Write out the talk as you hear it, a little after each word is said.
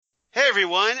Hey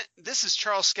everyone, this is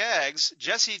Charles Skaggs,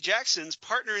 Jesse Jackson's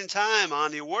partner in time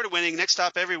on the award-winning Next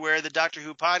Stop Everywhere, the Doctor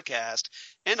Who podcast,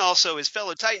 and also his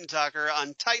fellow Titan Talker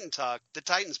on Titan Talk, the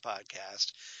Titans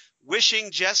podcast.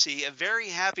 Wishing Jesse a very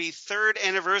happy third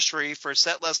anniversary for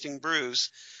Set Listing Bruce,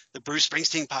 the Bruce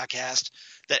Springsteen podcast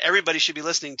that everybody should be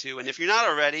listening to. And if you're not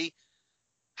already,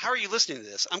 how are you listening to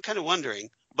this? I'm kind of wondering,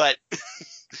 but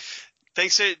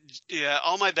thanks to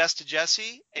all my best to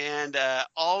Jesse and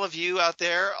all of you out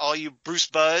there, all you Bruce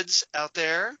buds out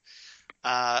there.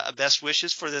 Best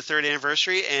wishes for the third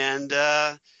anniversary, and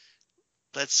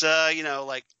let's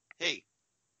hey,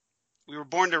 we were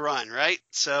born to run, right?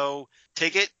 So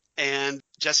take it, and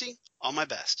Jesse, all my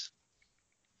best.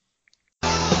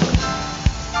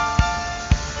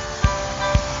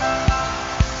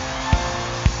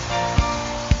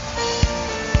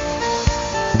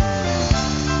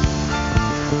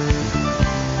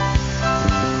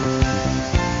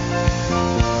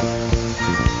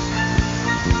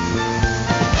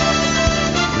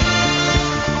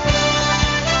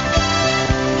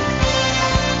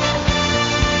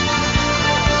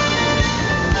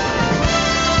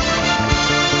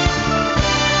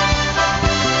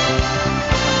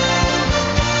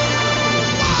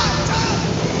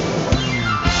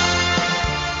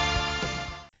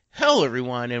 Hello,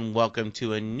 everyone, and welcome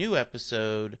to a new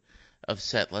episode of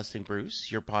Set Listing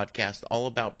Bruce, your podcast all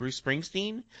about Bruce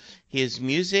Springsteen, his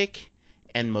music,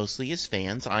 and mostly his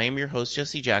fans. I am your host,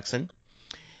 Jesse Jackson,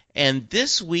 and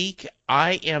this week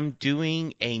I am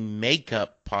doing a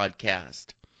makeup podcast.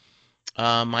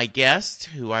 My guest,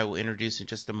 who I will introduce in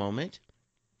just a moment,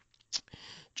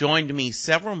 joined me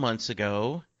several months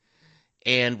ago,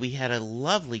 and we had a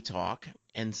lovely talk,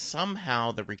 and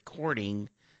somehow the recording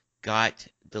got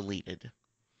deleted.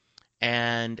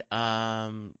 And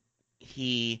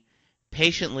he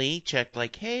patiently checked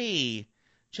like, hey,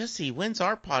 Jesse, when's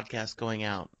our podcast going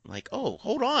out? Like, oh,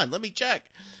 hold on, let me check.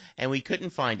 And we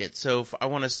couldn't find it. So I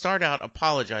want to start out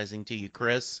apologizing to you,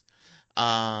 Chris.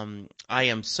 I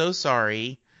am so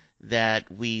sorry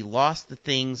that we lost the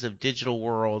things of digital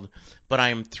world, but I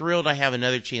am thrilled I have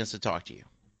another chance to talk to you.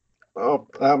 Oh,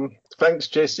 thanks,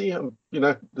 Jesse.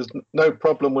 There's no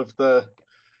problem with the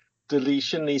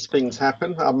deletion. These things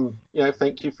happen.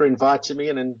 Thank you for inviting me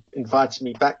and inviting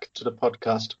me back to the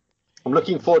podcast. I'm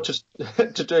looking forward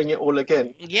to doing it all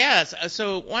again. Yes.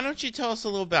 So why don't you tell us a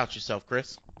little about yourself,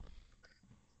 Chris?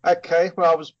 Okay. Well,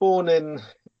 I was born in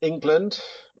England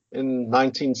in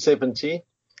 1970,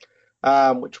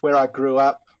 where I grew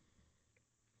up.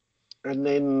 And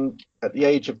then at the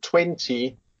age of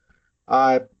 20,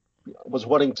 I was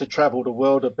wanting to travel the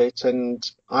world a bit, and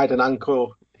I had an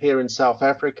uncle here in South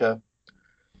Africa.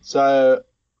 So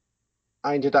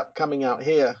I ended up coming out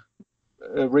here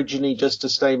originally just to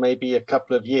stay maybe a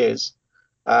couple of years.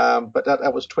 But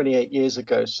that was 28 years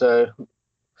ago. So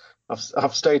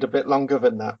I've stayed a bit longer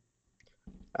than that.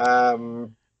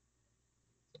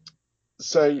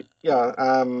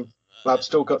 I've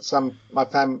still got some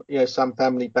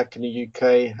family back in the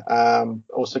UK.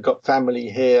 Also got family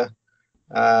here.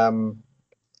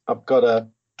 I've got a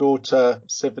daughter,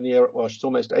 she's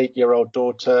almost 8-year-old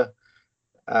daughter.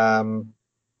 I've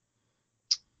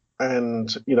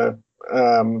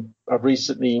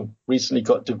recently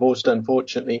got divorced,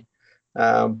 unfortunately.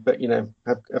 I've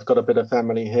got a bit of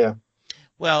family here.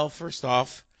 Well, first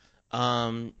off,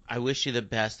 I wish you the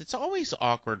best. It's always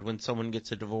awkward when someone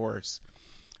gets a divorce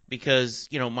because,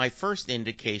 my first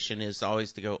indication is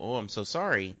always to go, oh, I'm so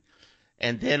sorry.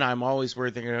 And then I'm always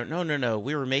worried they're going to, no,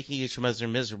 we were making each other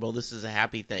miserable. This is a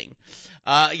happy thing.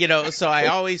 So I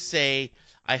always say,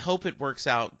 I hope it works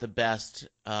out the best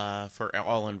for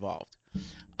all involved.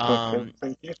 Okay,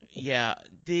 thank you. Yeah,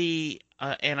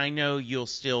 and I know you'll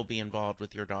still be involved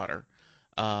with your daughter,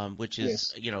 which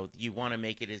is, Yes. You want to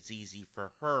make it as easy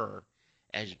for her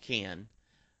as you can.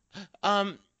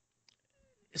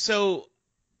 So,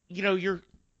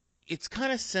 it's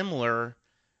kind of similar.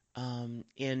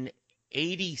 In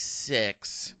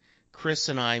 86, Chris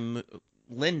and I,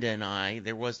 Linda and I,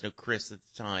 there was no Chris at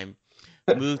the time,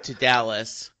 moved to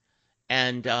Dallas,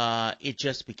 and it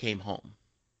just became home.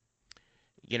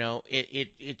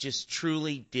 It just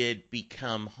truly did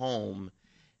become home,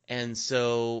 and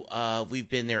so we've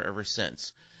been there ever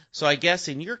since. So I guess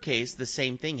in your case, the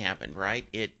same thing happened, right?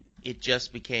 It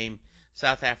just became,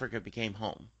 South Africa became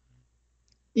home.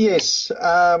 Yes.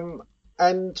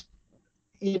 And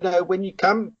when you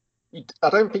come, I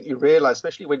don't think you realize,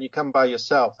 especially when you come by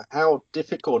yourself, how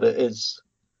difficult it is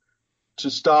to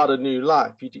start a new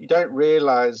life. You don't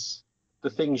realize the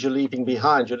things you're leaving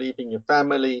behind. You're leaving your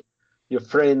family, your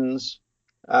friends,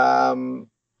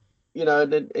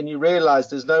 and you realize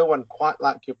there's no one quite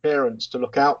like your parents to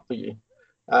look out for you.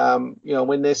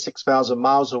 When they're 6,000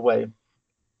 miles away,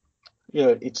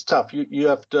 it's tough. You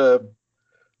have to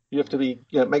be,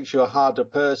 it makes you a harder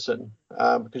person,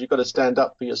 because you've got to stand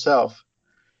up for yourself.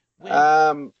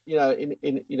 When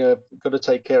Got to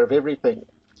take care of everything.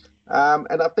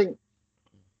 And I think,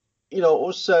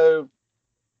 also,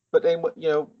 but then,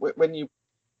 when you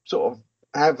sort of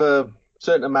have a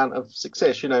certain amount of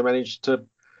success, manage to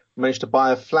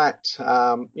buy a flat,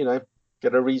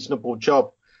 get a reasonable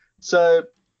job. So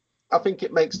I think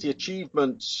it makes the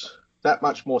achievements that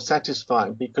much more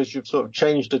satisfying, because you've sort of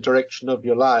changed the direction of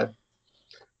your life.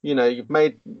 You've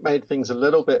made things a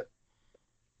little bit,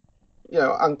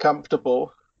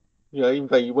 uncomfortable, even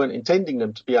though you weren't intending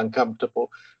them to be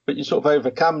uncomfortable, but you sort of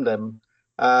overcome them.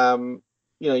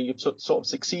 You've sort of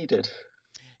succeeded.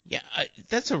 Yeah,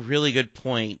 that's a really good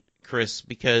point, Chris,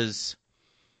 because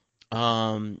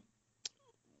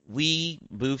we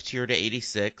moved here to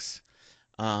 86.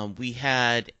 We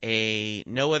had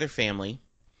no other family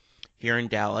here in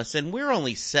Dallas, and we're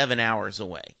only 7 hours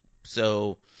away.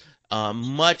 So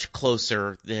much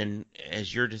closer than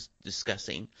as you're just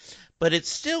discussing. But it's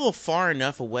still far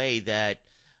enough away that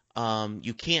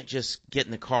you can't just get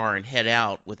in the car and head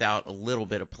out without a little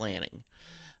bit of planning.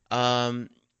 And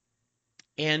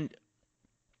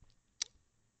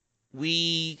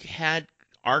we had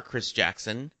our Chris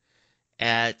Jackson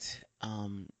at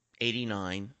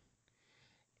 89,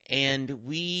 and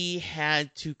we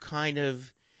had to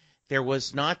there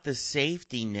was not the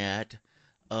safety net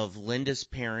of Linda's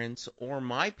parents or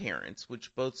my parents,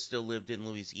 which both still lived in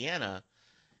Louisiana,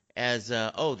 as,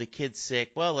 the kid's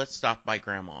sick, well, let's stop by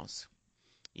grandma's.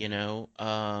 You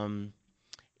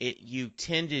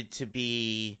tended to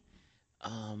be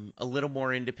a little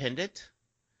more independent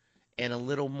and a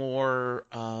little more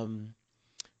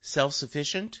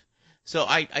self-sufficient. So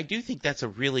I do think that's a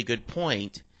really good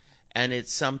point, and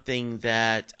it's something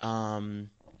that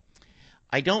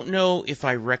I don't know if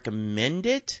I recommend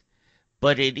it,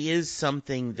 but it is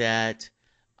something that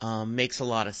makes a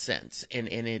lot of sense, and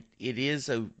it is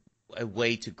a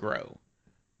way to grow.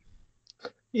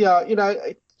 Yeah,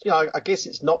 I guess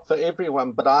it's not for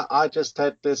everyone, but I just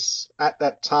had this at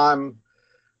that time.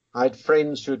 I had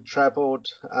friends who had traveled,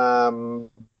 and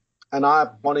I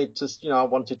wanted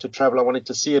to travel. I wanted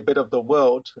to see a bit of the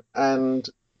world, and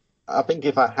I think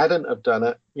if I hadn't have done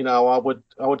it, I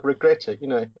would regret it.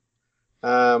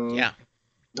 Yeah.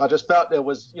 I just felt there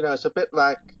was, it's a bit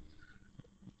like,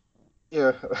 you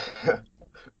know,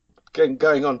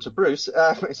 going on to Bruce.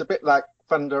 It's a bit like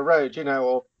Thunder Road,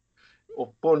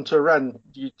 or Born to Run.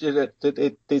 You did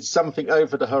it. There's something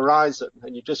over the horizon,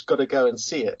 and you just got to go and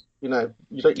see it. You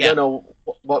don't know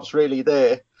what's really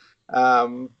there,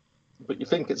 but you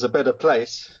think it's a better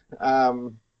place.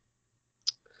 You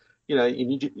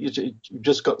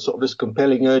just got sort of this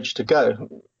compelling urge to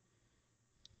go.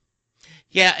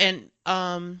 Yeah, and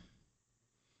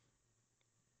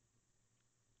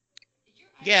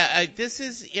this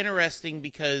is interesting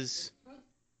because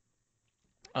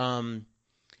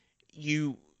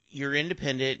you're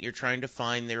independent, you're trying to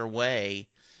find their way,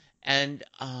 and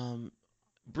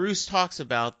Bruce talks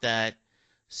about that.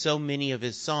 So many of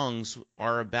his songs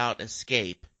are about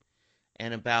escape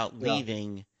and about Yeah.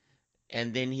 leaving,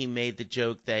 and then he made the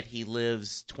joke that he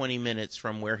lives 20 minutes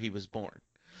from where he was born.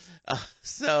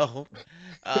 So,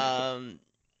 um,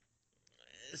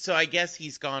 so I guess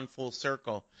he's gone full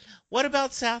circle. What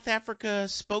about South Africa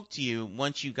spoke to you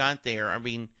once you got there? I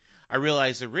mean, I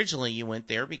realized originally you went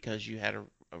there because you had a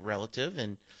relative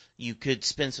and you could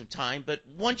spend some time, but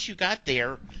once you got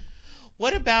there,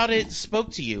 what about it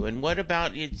spoke to you, and what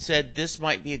about it said this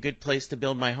might be a good place to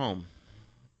build my home?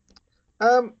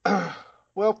 Um,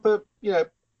 well, for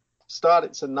start,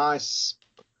 it's a nice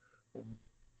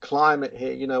climate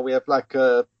here. We have like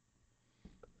an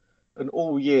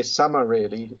all year summer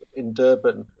really in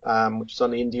Durban, which is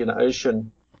on the Indian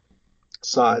Ocean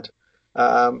side.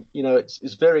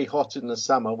 It's very hot in the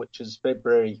summer, which is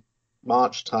February,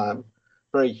 March time,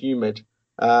 very humid.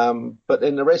 But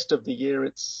in the rest of the year,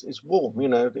 it's warm.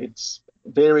 It's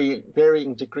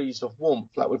varying degrees of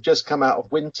warmth. Like we've just come out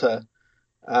of winter,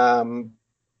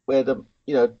 where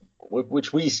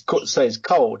which we could say is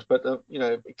cold, but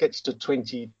it gets to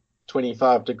 20,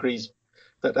 25 degrees,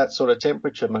 that sort of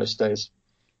temperature most days.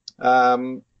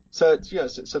 So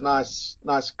it's a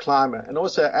nice climate, and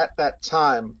also at that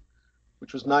time,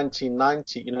 which was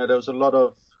 1990, there was a lot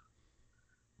of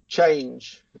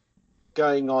change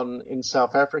going on in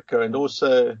South Africa, and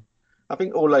also I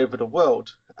think all over the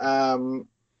world.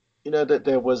 That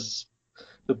there was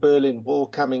the Berlin Wall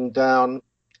coming down.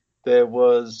 There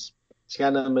was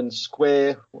Tiananmen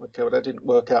Square. Okay, well, that didn't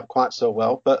work out quite so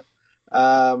well, but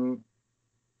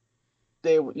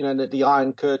there, the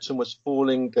Iron Curtain was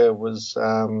falling. There was,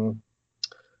 in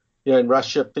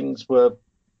Russia, things were,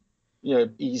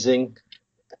 easing,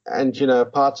 and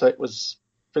apartheid was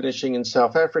finishing in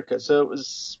South Africa. So it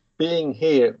was being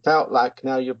here. It felt like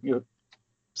now you're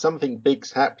something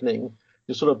big's happening.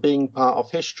 You're sort of being part of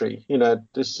history.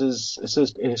 This is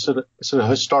it's a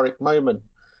historic moment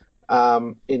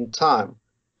in time,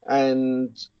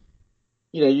 and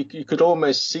you could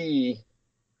almost see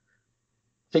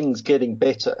things getting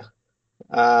better.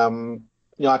 I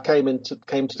came to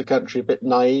the country a bit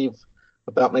naive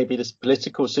about maybe this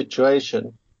political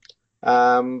situation,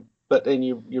 but then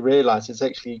you realize it's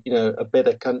actually a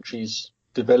better country's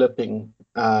developing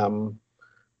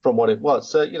from what it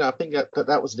was. So I think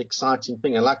that was an exciting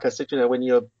thing. And like I said, when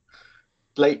you're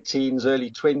late teens, early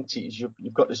 20s,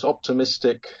 you've got this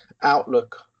optimistic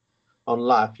outlook on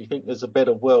life. You think there's a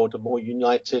better world, a more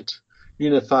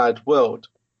unified world,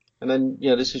 and then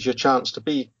this is your chance to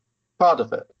be part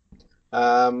of it.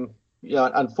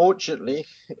 Unfortunately,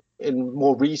 in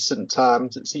more recent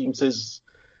times, it seems there's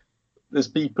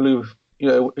people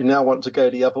who now want to go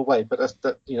the other way, but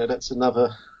that's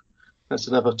another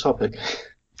topic.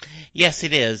 Yes,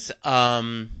 it is.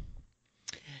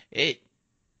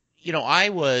 I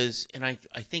was, and I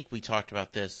think we talked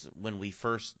about this when we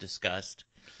first discussed.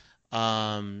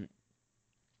 I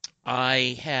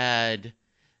had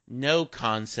no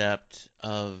concept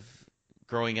of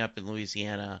growing up in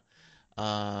Louisiana.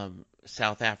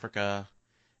 South Africa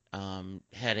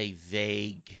had a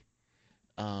vague,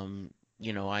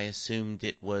 I assumed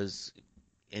it was,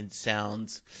 it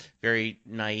sounds very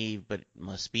naive, but it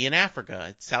must be in Africa.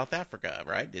 It's South Africa,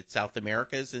 right? It's South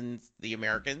Americas and the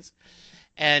Americans.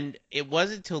 And it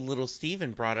wasn't until little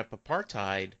Stephen brought up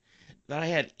apartheid that I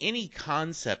had any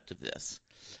concept of this.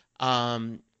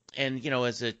 And,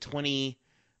 as a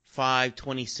 25,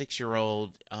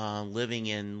 26-year-old living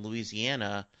in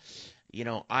Louisiana,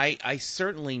 I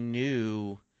certainly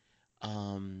knew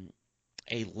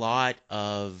a lot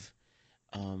of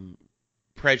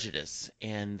prejudice.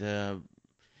 And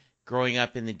growing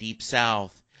up in the Deep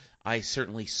South, I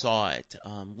certainly saw it.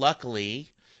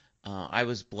 Luckily, I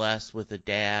was blessed with a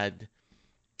dad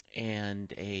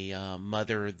and a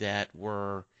mother that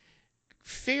were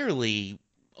fairly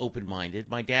open-minded.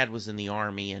 My dad was in the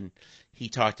Army, and he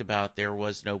talked about there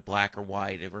was no black or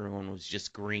white. Everyone was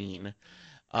just green.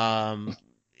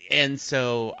 And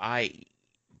so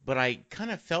but I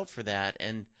kind of felt for that.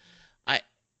 And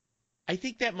I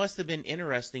think that must have been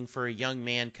interesting for a young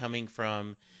man coming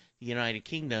from the United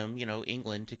Kingdom,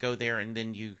 England, to go there, and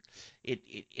then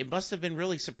it must have been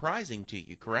really surprising to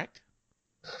you, correct?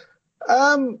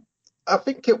 I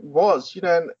think it was,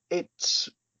 and it's,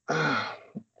 and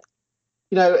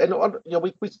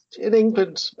we in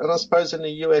England, and I suppose in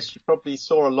the US, you probably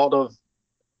saw a lot of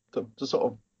the sort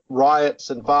of riots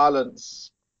and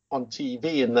violence on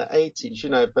TV in the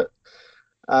 80s, but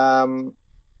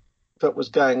that was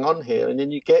going on here, and then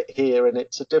you get here, and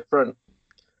it's a different.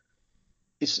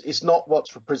 It's not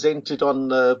what's represented on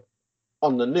the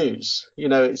news.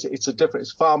 It's a different.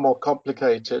 It's far more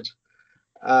complicated.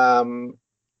 And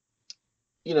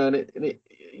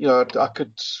I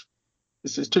could.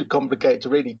 This is too complicated to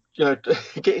really,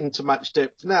 get into much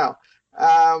depth now.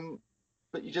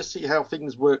 But you just see how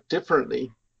things work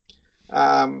differently.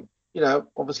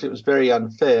 Obviously it was very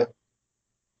unfair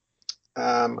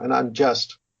and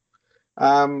unjust.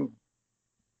 But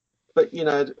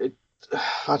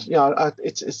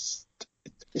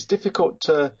it's difficult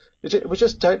to. It was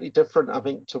just totally different, I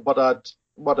think, to what I'd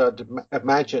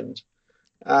imagined.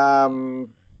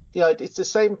 It's the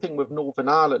same thing with Northern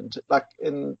Ireland. Like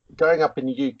in growing up in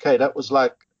the UK, that was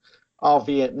like our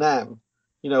Vietnam.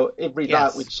 Every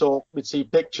Yes. night we'd see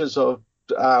pictures of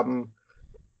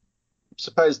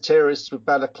supposed terrorists with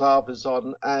balaclavas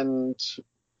on and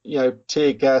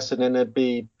tear gas, and then there'd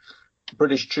be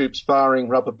British troops firing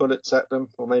rubber bullets at them,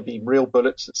 or maybe real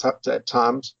bullets at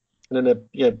times, and then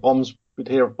bombs. We'd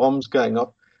hear of bombs going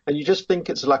off, and you just think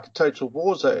it's like a total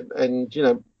war zone. And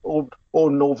all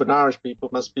Northern Irish people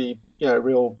must be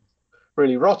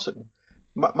really rotten.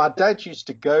 My dad used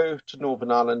to go to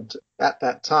Northern Ireland at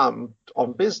that time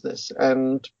on business,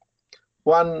 and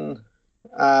one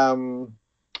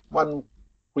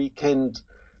weekend,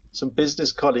 some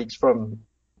business colleagues from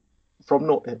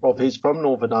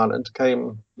Northern Ireland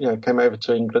came over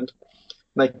to England.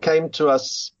 And they came to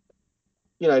us,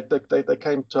 they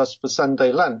came to us for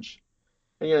Sunday lunch.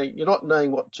 And, you're not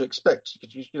knowing what to expect.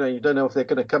 You don't know if they're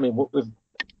going to come in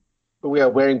we are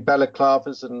wearing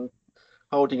balaclavas and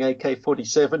holding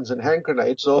AK-47s and hand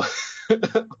grenades, or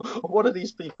what are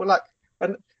these people like?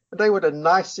 And they were the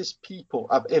nicest people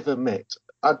I've ever met.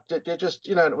 They're just,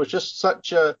 it was just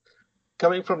such a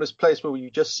coming from this place where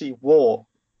you just see war,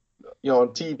 on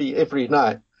TV every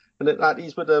night, and like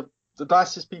these were the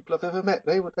nicest people I've ever met.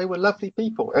 They were lovely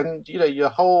people, and your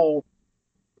whole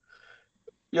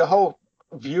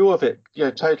view of it,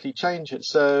 totally changes.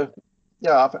 So,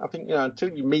 yeah, I think until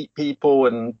you meet people,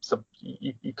 and so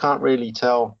you can't really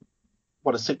tell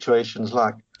what a situation's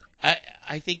like.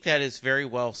 I think that is very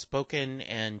well spoken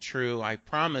and true. I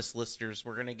promise listeners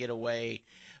we're going to get away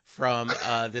from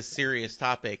this serious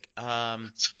topic. But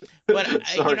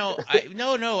Sorry.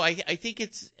 I think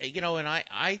it's, and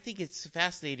I think it's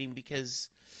fascinating because,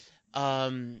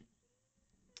 so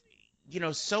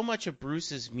much of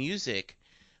Bruce's music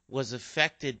was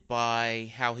affected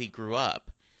by how he grew up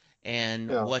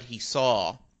and Yeah, what he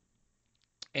saw.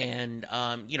 And,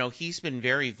 he's been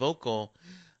very vocal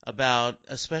about,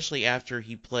 especially after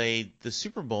he played the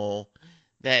Super Bowl,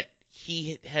 that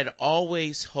he had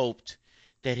always hoped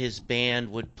that his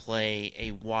band would play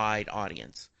a wide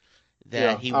audience, that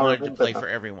yeah, he I wanted to remember play that. for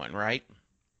everyone, right?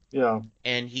 Yeah.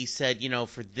 And he said,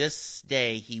 for this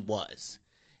day he was,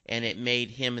 and it made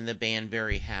him and the band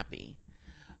very happy.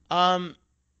 Um,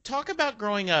 Talk about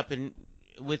growing up and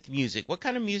with music. What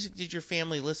kind of music did your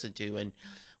family listen to, and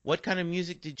what kind of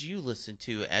music did you listen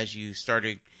to as you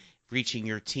started reaching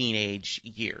your teenage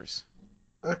years?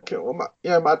 Okay. Well,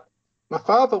 my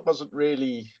father wasn't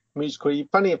really musical.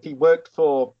 Funny if he worked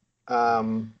for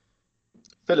um,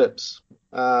 Philips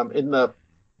in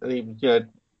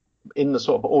in the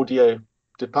sort of audio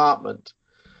department.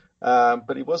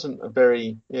 But he wasn't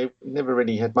he never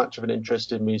really had much of an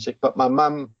interest in music. But my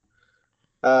mum,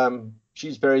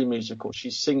 she's very musical.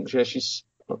 She sings, she's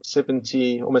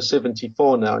 70, almost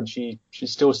 74 now, and she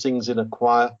still sings in a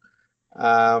choir.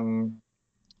 Um,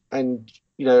 and,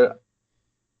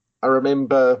 I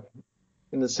remember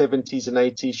in the 70s and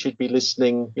 80s, she'd be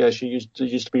listening, she used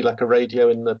to be like a radio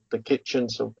in the kitchen.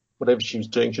 So whatever she was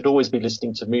doing, she'd always be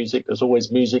listening to music. There's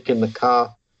always music in the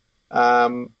car.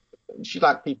 Um, she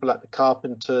liked people like the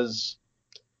Carpenters,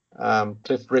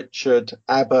 Cliff Richard,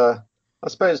 ABBA. I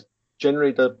suppose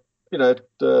generally the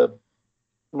a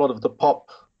lot of the pop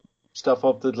stuff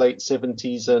of the late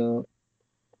 70s and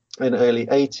early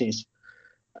 80s.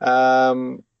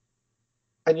 Um,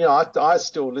 and I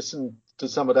still listen to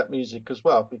some of that music as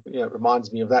well. It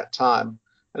reminds me of that time,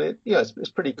 and it's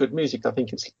pretty good music. I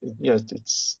think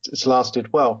it's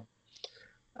lasted well.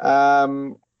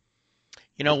 Um,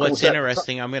 of What's course, at the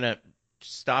interesting, I'm going to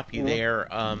stop you time,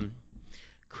 there,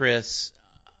 Chris.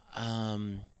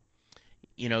 Um,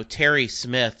 Terry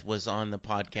Smith was on the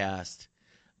podcast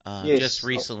just yes,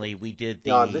 recently. We did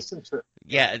yeah, I the listened to it.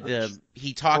 yeah That's the he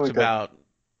long talked ago. about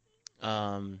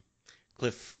um,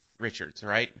 Cliff Richards,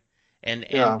 right? And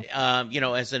Yeah,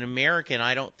 as an American,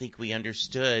 I don't think we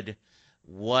understood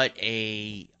what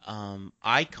a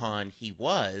icon he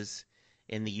was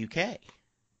in the UK.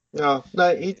 yeah.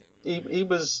 No, he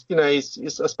was, I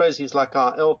suppose he's like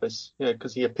our Elvis,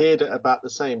 because he appeared at about the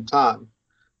same time,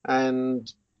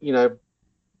 and you know,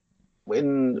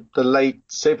 in the late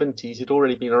 70s, he'd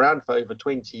already been around for over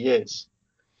 20 years,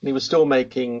 and he was still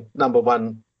making number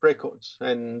one records,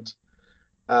 and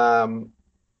um,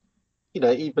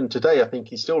 even today, I think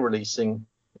he's still releasing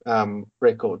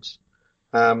records.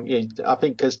 I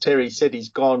think, as Terry said, he's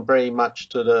gone very much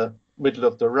to the middle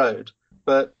of the road.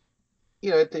 But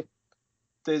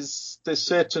there's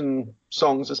certain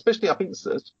songs, especially I think,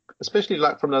 especially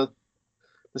like from the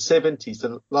 70s,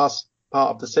 the last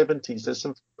part of the 70s. There's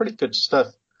some pretty good stuff,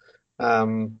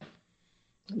 um,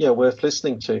 worth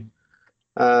listening to.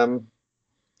 Um,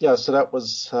 so that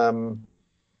was,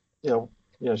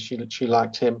 she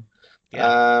liked him.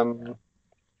 Yeah. Um,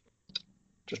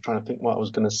 just trying to think what I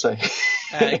was going to say.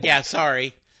 Yeah,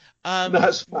 sorry. No,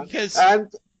 it's fine. Because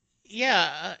And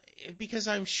yeah, because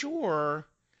I'm sure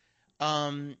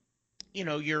um,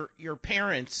 your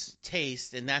parents'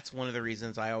 taste, and that's one of the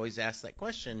reasons I always ask that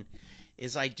question,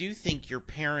 is I do think your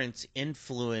parents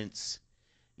influence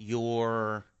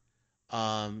your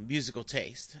musical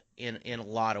taste in a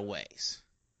lot of ways.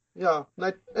 yeah,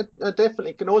 no, I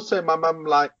definitely can. Also, my mum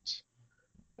liked,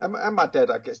 and my dad,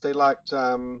 I guess, they liked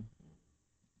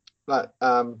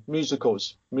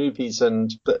musicals, movies,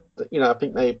 and I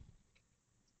think they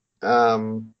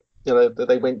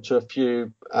went to a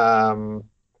few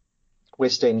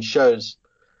West End shows,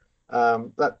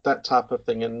 that type of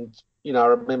thing. And I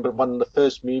remember one of the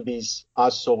first movies I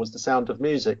saw was The Sound of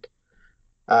Music.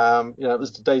 It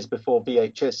was the days before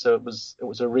VHS, so it was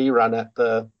a rerun at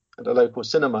the local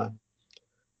cinema.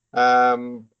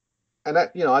 Um, and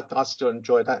that, I still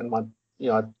enjoy that, and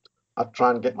I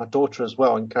try and get my daughter as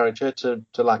well, encourage her to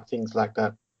like things like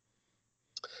that.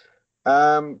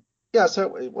 Yeah,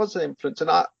 so it was an influence, and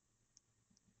I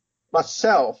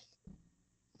myself,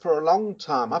 for a long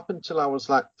time, up until I was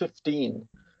like 15,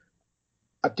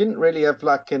 I didn't really have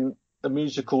like a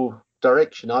musical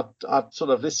direction. I'd sort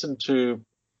of listen to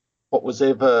what was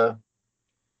ever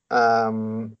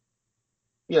um,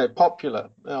 popular.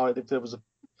 If there was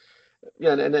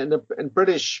and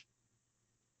British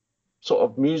sort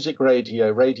of music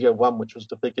radio, Radio One, which was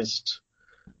the biggest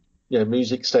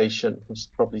music station, which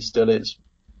probably still is.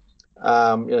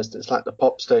 It's like the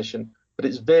pop station, but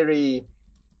it's very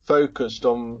focused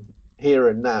on here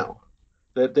and now.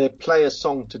 They play a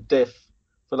song to death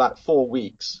for like 4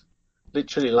 weeks,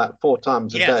 literally like 4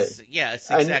 times a day. Yes,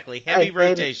 and exactly. Heavy and then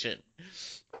rotation.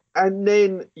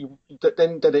 then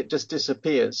it just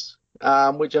disappears,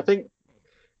 which I think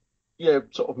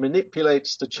sort of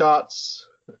manipulates the charts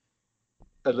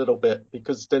a little bit,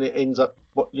 because then it ends up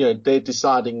they're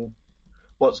deciding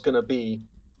what's going to be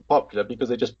popular, because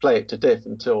they just play it to death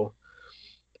until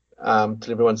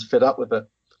everyone's fed up with it.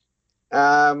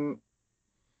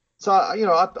 So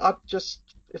I just,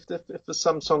 if there's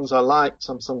some songs I liked,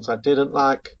 some songs I didn't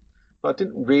like, but I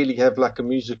didn't really have like a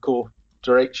musical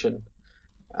direction.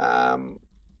 And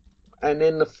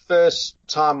then the first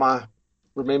time I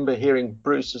remember hearing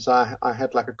Bruce is I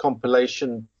had like a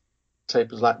compilation tape.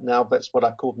 It was like, Now That's What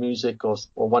I Call Music, or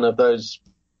one of those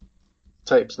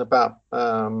tapes, in about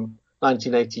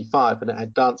 1985, and it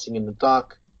had Dancing in the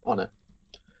Dark on it.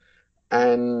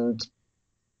 And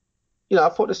I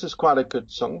thought this was quite a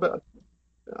good song, but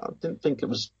I didn't think it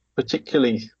was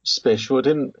particularly special. I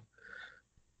didn't,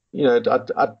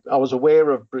 I was aware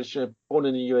of British. Born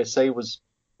in the USA was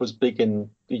big in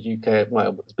the UK. Well,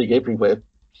 it was big everywhere.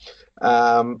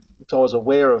 So I was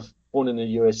aware of Born in the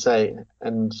USA,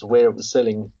 and was aware it was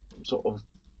selling sort of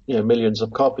millions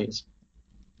of copies.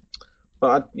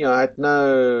 But I had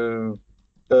no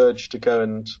urge to go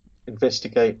and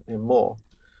investigate him more.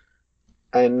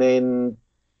 And then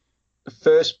the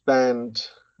first band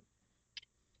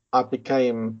I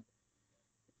became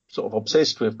sort of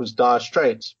obsessed with was Dire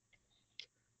Straits.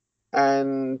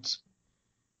 And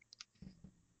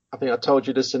I think I told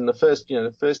you this in the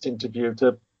first interview.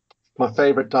 My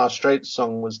favorite Dire Straits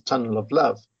song was Tunnel of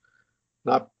Love.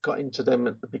 And I got into them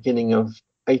at the beginning of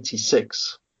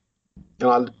 '86. And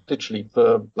I literally,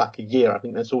 for like a year, I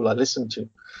think that's all I listened to.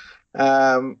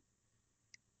 And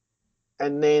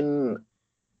then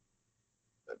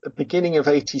at the beginning of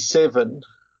 '87,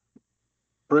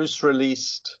 Bruce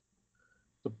released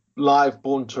the live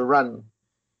Born to Run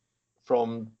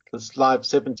from this live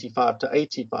 75 to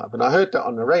 85. And I heard that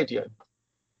on the radio.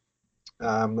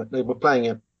 They were playing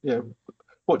it,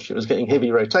 fortunately it was getting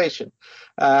heavy rotation.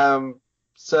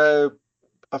 So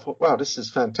I thought, wow, this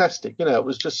is fantastic. It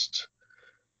was just,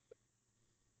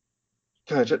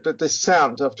 this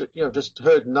sound, I've just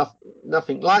heard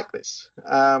nothing like this.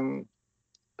 And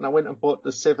I went and bought the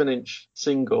 7-inch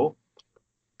single.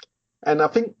 And I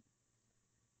think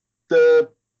I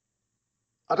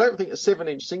don't think a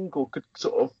 7-inch single could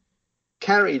sort of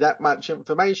carry that much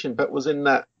information, but was in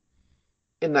that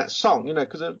song,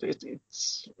 because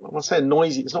it's, I'm not saying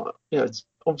noisy. It's not, it's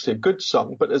obviously a good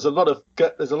song, but there's a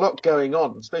lot going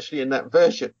on, especially in that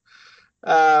version.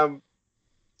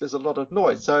 There's a lot of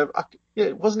noise, so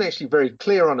it wasn't actually very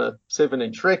clear on a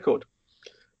 7-inch record.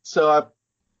 So I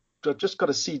just got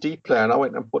a CD player, and I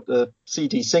went and bought the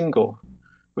CD single,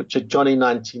 which had Johnny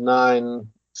 99,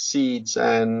 Seeds,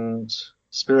 and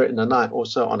Spirit in the Night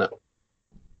also on it.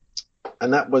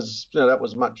 And that was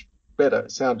much better.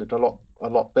 It sounded a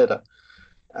lot better.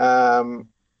 And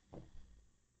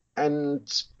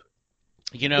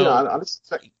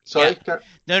sorry. Yeah.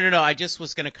 No. I just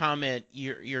was going to comment.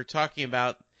 You're talking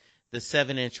about the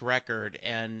 7-inch record,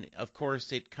 and of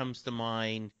course it comes to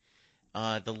mind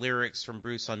the lyrics from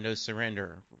Bruce on No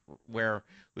Surrender, where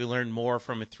we learned more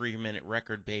from a 3-minute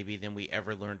record, baby, than we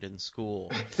ever learned in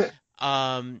school.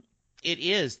 It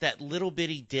is that little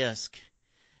bitty disc,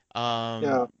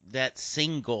 that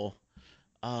single,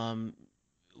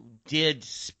 did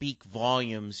speak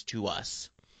volumes to us.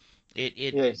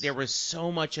 Yes. There was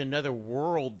so much another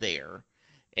world there,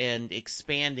 and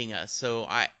expanding us.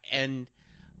 And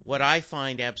what I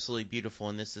find absolutely beautiful,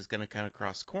 and this is going to kind of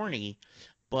cross corny,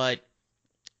 but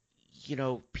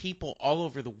people all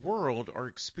over the world are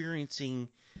experiencing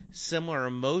similar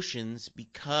emotions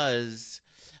because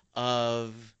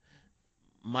of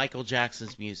Michael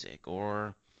Jackson's music,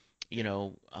 or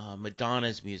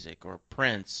Madonna's music, or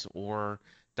Prince, or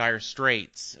Dire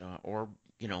Straits, or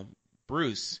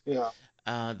Bruce. Yeah.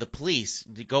 The Police,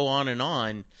 to go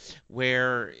on,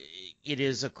 where it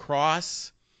is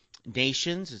across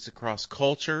nations, it's across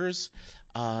cultures.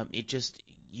 It just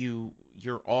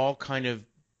you're all kind of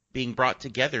being brought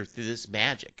together through this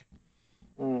magic.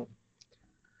 Mm.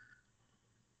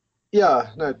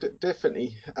 Yeah, no,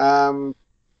 definitely. And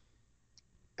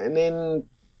then,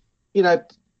 you know,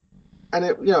 and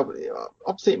it,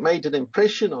 obviously it made an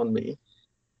impression on me.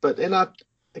 But then I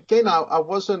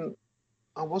wasn't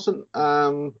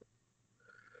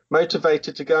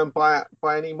motivated to go and buy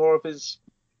any more of his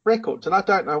records, and I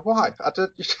don't know why. I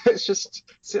don't. It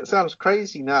sounds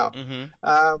crazy now. Hmm.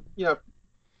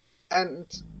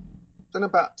 And then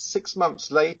about 6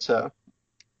 months later,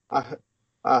 I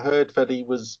I heard that he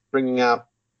was bringing out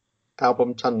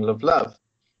album Tunnel of Love,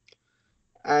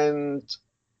 and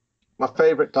my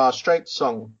favorite Dire Straits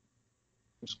song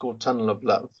was called Tunnel of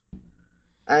Love,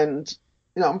 and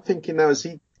I'm thinking now, is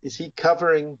he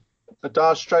covering a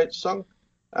Dire Straits song,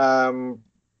 um,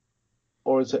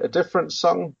 or is it a different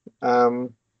song?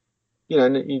 In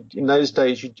those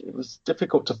days, it was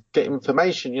difficult to get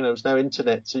information. There was no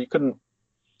internet, so you couldn't.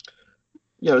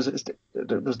 There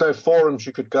was no forums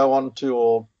you could go on to,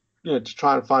 or to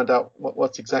try and find out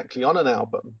what's exactly on an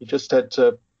album. You just had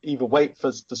to either wait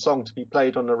for the song to be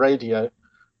played on the radio,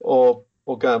 or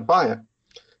go and buy it.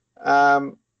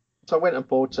 So I went and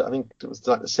bought it. I think it was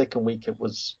like the second week it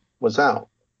was out.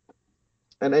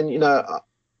 And then,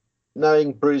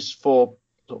 knowing Bruce for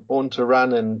Born to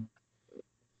Run and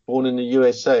Born in the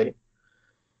USA,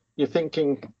 you're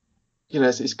thinking,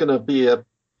 it's going to be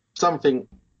something,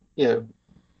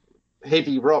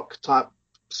 heavy rock type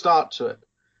start to it.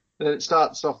 And then it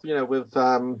starts off, with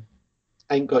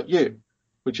Ain't Got You,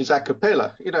 which is a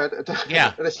cappella,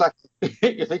 Yeah. And it's like,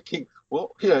 you're thinking,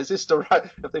 well, is this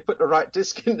have they put the right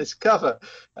disc in this cover?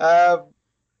 It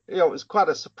was quite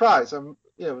a surprise. It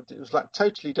was like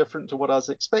totally different to what I was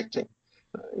expecting,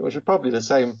 which is probably the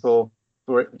same for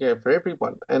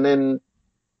everyone. And then,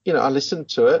 I listened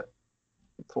to it,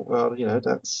 thought, well,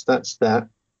 that's that.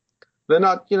 Then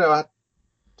I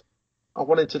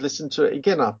wanted to listen to it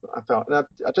again. I felt, and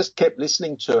I just kept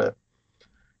listening to it,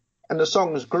 and the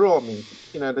songs grew on me.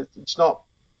 It's not.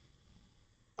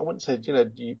 I wouldn't say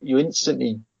you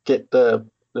instantly get the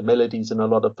melodies in a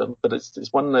lot of them, but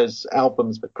it's one of those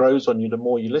albums that grows on you the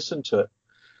more you listen to it.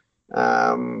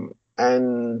 And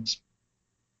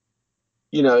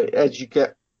as you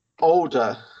get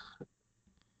older,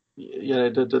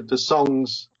 the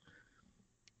songs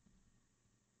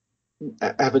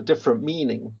have a different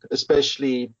meaning,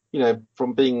 especially,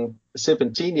 from being a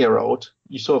 17-year-old,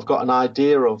 you sort of got an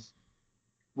idea of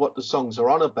what the songs are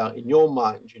on about in your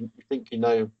mind. You think,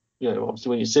 obviously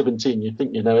when you're 17, you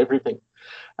think you know everything.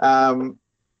 And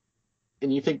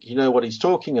you think you know what he's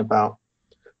talking about.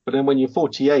 But then when you're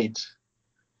 48,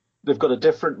 they've got a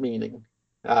different meaning.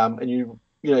 And you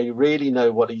really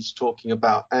know what he's talking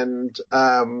about. And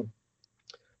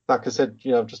like I said,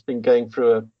 I've just been going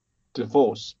through a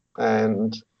divorce.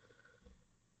 And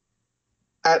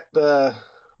at the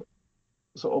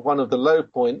sort of one of the low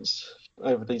points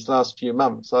over these last few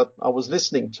months, I was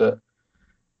listening to it.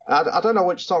 I don't know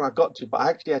which song I got to, but I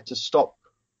actually had to stop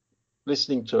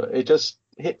listening to it. It just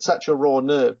hit such a raw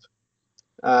nerve,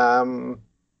 and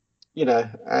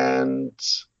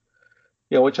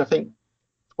which I think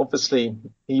obviously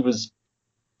he was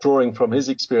drawing from his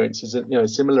experiences,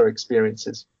 similar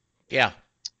experiences. Yeah.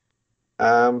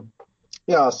 So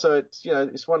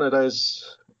it's one of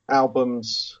those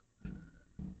albums,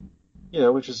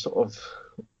 which is sort of,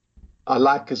 I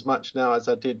like as much now as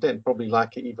I did then. Probably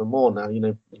like it even more now.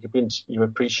 You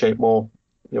appreciate more,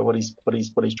 what he's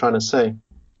trying to say.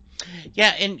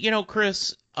 Yeah, and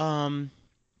Chris, I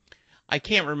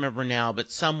can't remember now,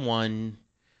 but someone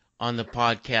on the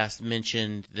podcast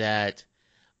mentioned that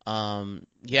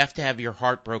you have to have your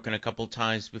heart broken a couple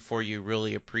times before you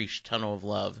really appreciate Tunnel of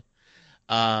Love.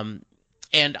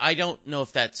 And I don't know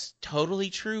if that's totally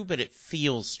true, but it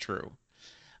feels true.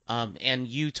 And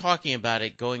you talking about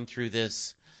it, going through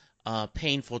this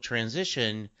painful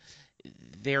transition,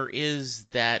 there is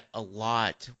that a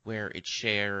lot where it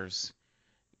shares,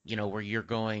 where you're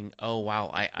going, oh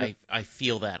wow, I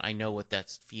feel that. I know what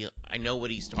I know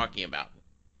what he's talking about.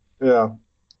 Yeah.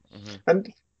 Mm-hmm.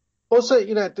 And also,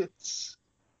 there's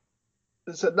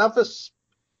another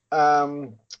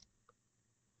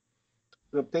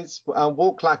this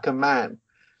Walk Like a Man,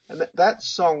 and that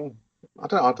song, I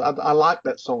don't know, I like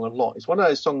that song a lot. It's one of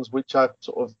those songs which I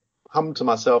sort of hum to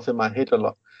myself in my head a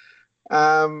lot.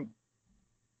 And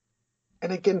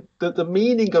again, the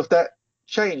meaning of that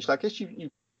changed. I guess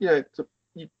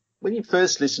when you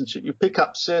first listen to it, you pick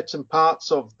up certain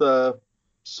parts of the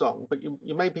song, but you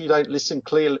maybe don't listen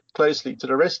closely to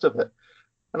the rest of it.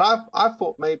 And I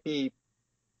thought maybe,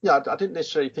 yeah, I didn't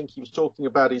necessarily think he was talking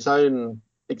about his own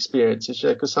experiences,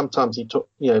 yeah, because sometimes he took,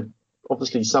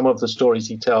 obviously some of the stories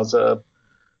he tells are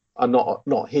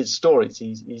not his stories.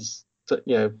 He's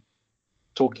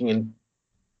talking in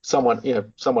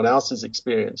someone else's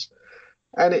experience,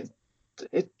 and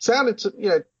it sounded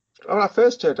to, when I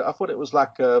first heard it, I thought it was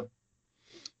like a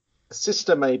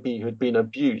sister maybe who'd been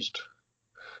abused,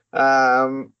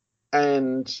 and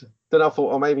then I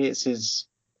thought, oh, maybe it's his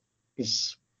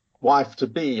wife to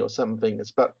be or something.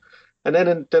 And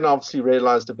then obviously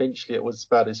realized eventually it was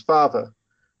about his father,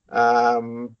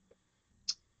 and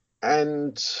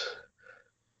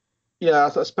yeah,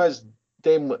 I suppose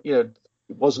then it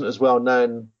wasn't as well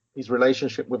known. His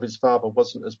relationship with his father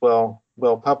wasn't as well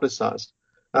publicized.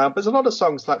 But there's a lot of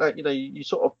songs like that. You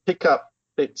sort of pick up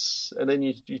bits, and then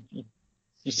you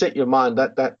set your mind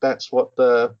that's what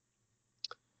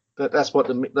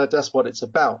it's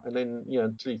about, and then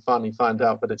until you finally find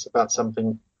out that it's about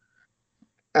something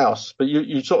else, but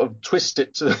you sort of twist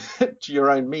it to to your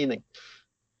own meaning.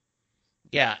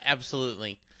 Yeah,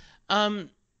 absolutely.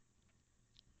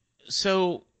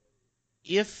 So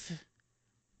if,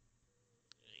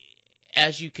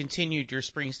 as you continued your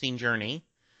Springsteen journey,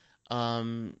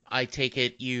 I take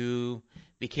it you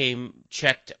became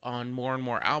checked on more and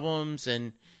more albums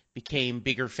and became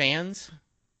bigger fans?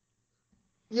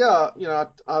 Yeah,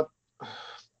 a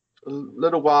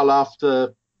little while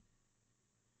after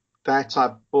that,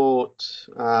 I bought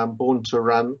Born to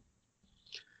Run,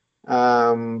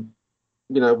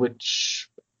 which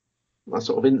I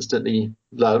sort of instantly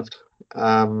loved.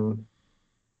 Then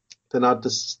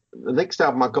the next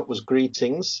album I got was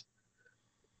Greetings.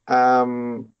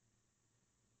 Then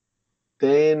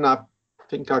I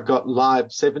think I got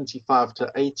Live 75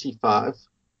 to 85,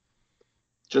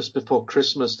 just before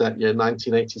Christmas that year,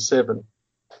 1987.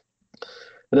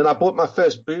 And then I bought my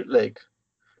first bootleg,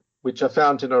 which I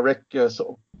found in it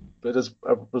was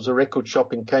a record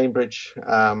shop in Cambridge,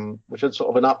 which had sort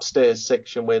of an upstairs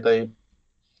section where they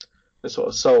sort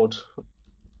of sold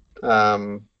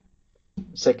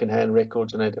secondhand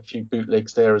records, and they had a few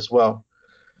bootlegs there as well.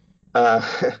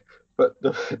 But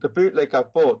the bootleg I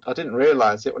bought, I didn't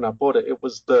realize it when I bought it. It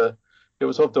was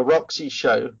of the Roxy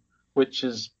show, which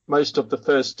is most of the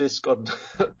first disc on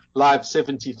Live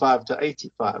 75 to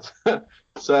 85.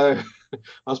 So I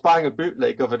was buying a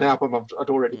bootleg of an album I'd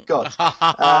already got.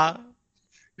 But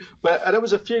there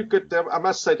was a few good. I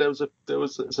must say there was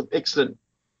some excellent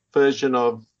version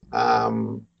of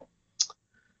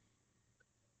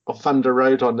Thunder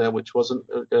Road on there, which wasn't.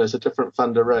 It was a different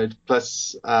Thunder Road.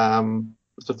 Plus, it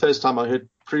was the first time I heard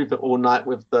 "Prove It All Night"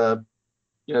 with the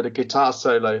guitar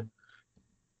solo.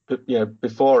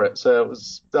 Before it, so it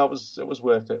was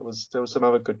worth it. There was some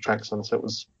other good tracks on, so it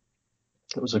was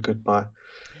a good buy.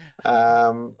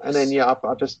 And then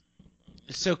I just.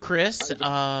 So Chris,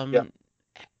 Yeah.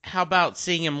 how about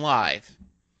seeing him live?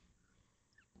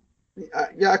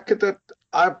 Yeah,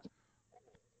 I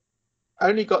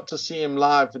only got to see him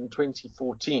live in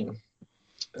 2014.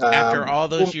 After all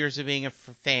those years of being a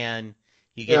fan,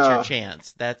 you get your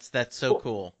chance. That's so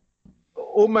cool.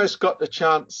 Almost got the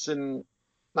chance in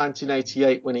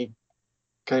 1988 when he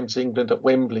came to England at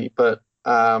Wembley, but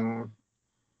I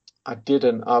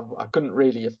didn't. I couldn't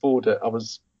really afford it. I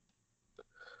was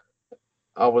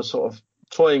sort of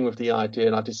toying with the idea,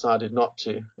 and I decided not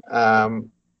to. And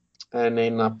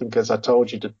then I think, as I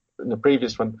told you in the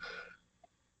previous one,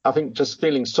 I think just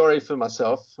feeling sorry for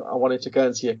myself, I wanted to go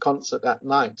and see a concert that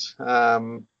night. I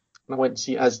went to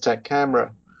see Aztec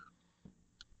Camera.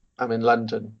 I'm in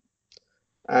London,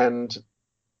 and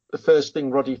the first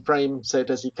thing Roddy Frame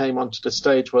said as he came onto the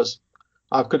stage was,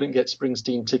 "I couldn't get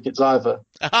Springsteen tickets either."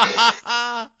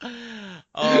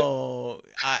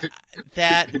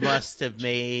 That must have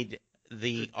made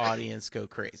the audience go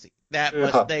crazy.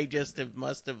 They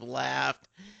must have laughed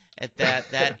at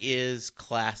that. That is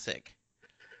classic.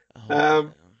 I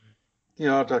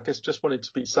guess just wanted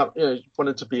to be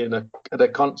wanted to be at a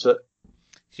concert.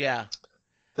 Yeah.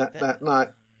 That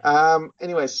night.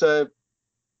 Anyway, so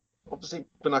obviously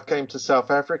when I came to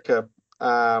South Africa,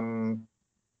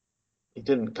 he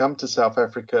didn't come to South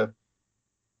Africa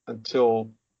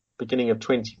until beginning of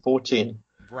 2014.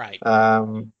 Right.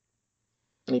 And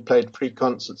he played 3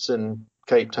 concerts in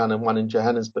Cape Town and 1 in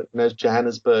Johannesburg. And as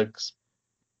Johannesburg's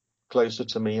closer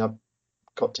to me, I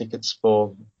got tickets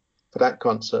for that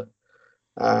concert.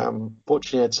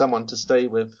 Fortunately, I had someone to stay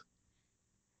with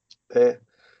there,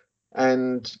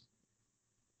 and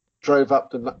drove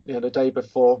up the day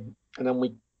before, and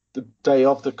then the day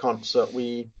of the concert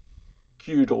we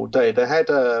queued all day. They had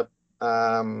a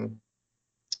they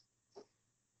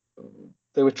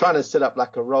were trying to set up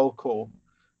like a roll call,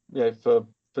 for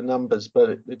numbers,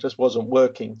 but it just wasn't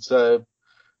working. So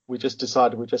we just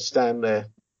decided we'd just stand there.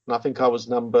 And I think I was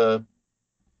number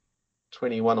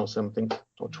 21 or something,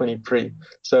 or 23.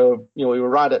 So, we were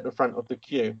right at the front of the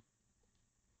queue.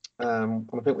 I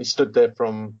think we stood there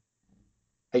from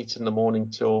 8 in the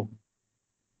morning till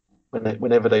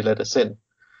whenever they let us in.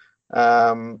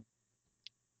 And,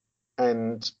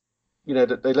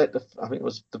 they let I think it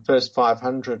was the first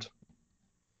 500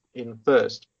 in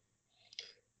first.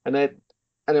 And it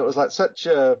was like such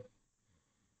a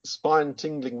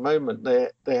spine-tingling moment. They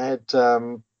had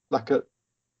like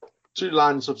 2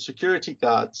 lines of security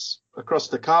guards across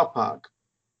the car park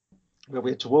where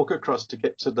we had to walk across to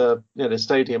get to the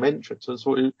stadium entrance.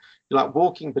 So you're like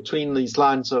walking between these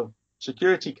lines of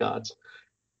security guards.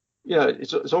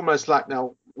 It's almost like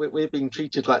now we're being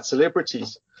treated like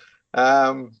celebrities.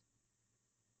 And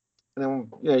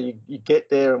then you get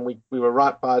there, and we were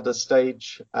right by the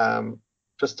stage,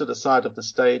 just to the side of the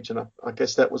stage, and I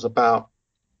guess that was about,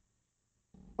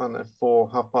 I don't know,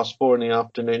 4:30 in the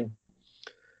afternoon.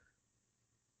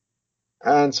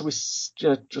 And so we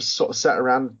just sort of sat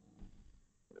around.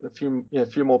 A few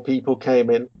more people came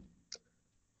in, and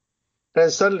then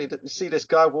suddenly you see this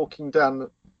guy walking down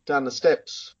the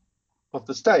steps of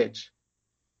the stage.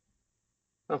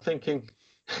 I'm thinking,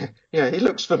 he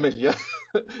looks familiar,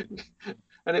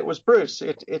 and it was Bruce.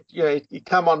 He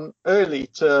come on early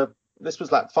to. This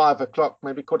was like 5 o'clock,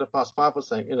 maybe 5:15 or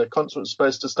something. The concert was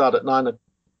supposed to start at 9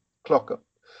 o'clock.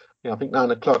 I think 9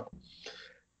 o'clock,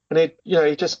 and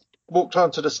he just walked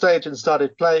onto the stage and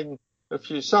started playing a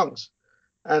few songs.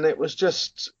 And it was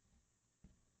just,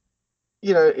 I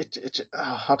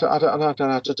don't know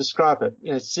how to describe it.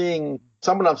 Seeing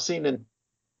someone I've seen in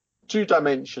 2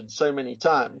 dimensions so many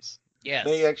times. Yes.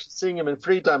 Maybe actually seeing him in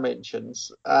 3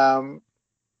 dimensions. It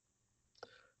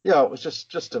was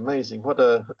just amazing.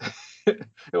 It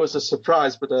was a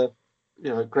surprise, but a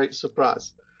great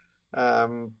surprise.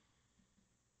 So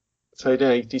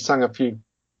he sang a few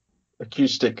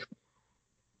acoustic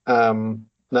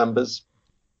numbers.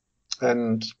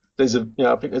 And I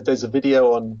think there's a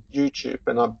video on YouTube,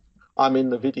 and I'm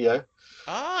in the video.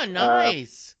 Oh,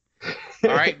 nice. All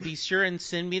right, be sure and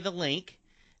send me the link,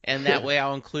 and that way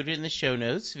I'll include it in the show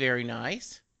notes. Very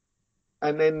nice.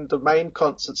 And then the main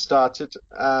concert started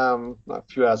a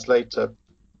few hours later,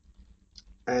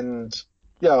 and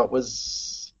it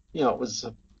was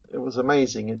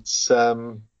amazing.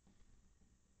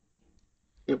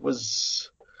 It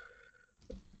was.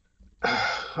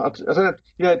 I don't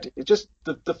know. Just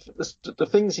the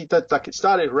things he did. Like, it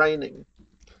started raining,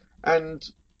 and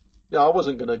I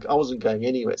wasn't going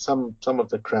anywhere. Some of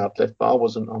the crowd left, but I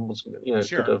wasn't.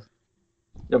 Sure. Could have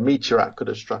a meteorite could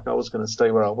have struck. I was going to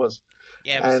stay where I was.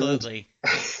 Yeah, absolutely.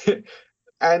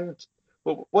 And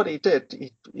what he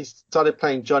did, he started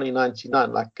playing Johnny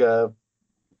 99, like a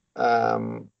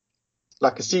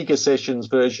Sega Sessions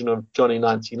version of Johnny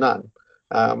 99.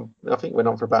 I think it went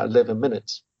on for about 11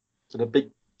 minutes. And a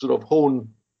big sort of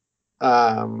horn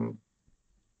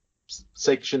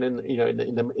section in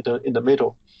the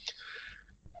middle,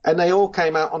 and they all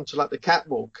came out onto like the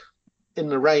catwalk in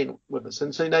the rain with us.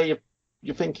 And so now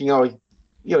you're thinking,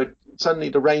 suddenly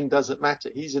the rain doesn't matter.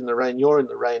 He's in the rain, you're in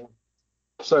the rain.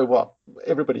 So what?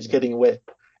 Everybody's getting wet.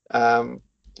 Who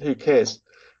cares?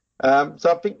 So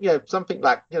I think something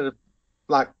like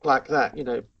like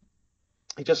that.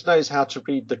 He just knows how to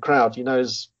read the crowd. He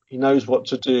knows what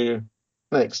to do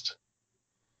next.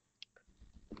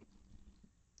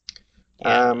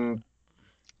 Yeah.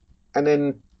 And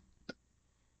then,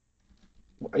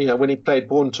 when he played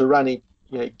Born to Run, he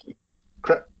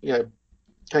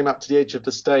came up to the edge of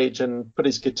the stage and put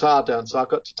his guitar down. So I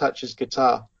got to touch his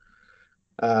guitar,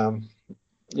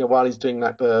 while he's doing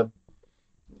like the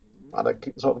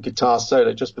sort of guitar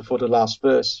solo just before the last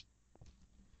verse.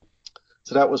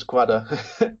 So that was quite a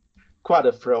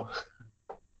thrill.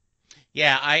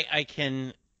 Yeah, I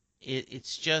can.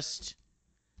 It's just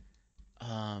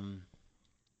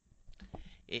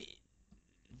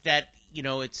that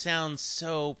it sounds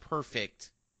so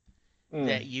perfect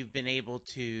that you've been able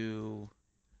to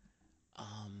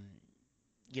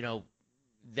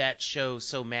that show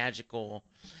so magical.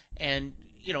 And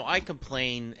I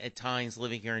complain at times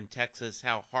living here in Texas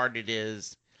how hard it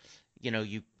is.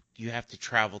 You have to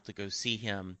travel to go see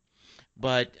him,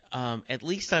 but at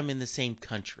least I'm in the same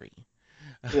country.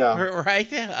 Yeah. Right.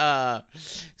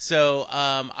 So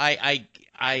I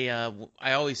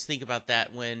always think about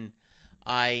that when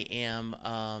I am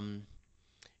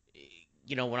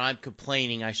when I'm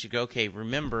complaining. I should go, okay,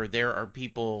 remember there are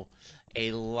people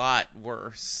a lot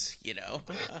worse, you know.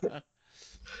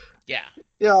 Yeah.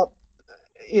 Yeah,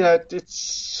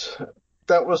 it's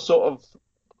that was sort of.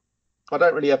 I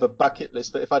don't really have a bucket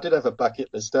list, but if I did have a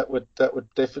bucket list, that would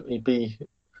definitely be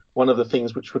one of the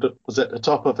things which was at the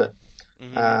top of it.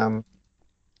 Hmm. Um,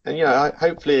 and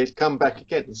hopefully he'd come back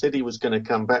again. He said he was going to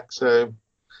come back, so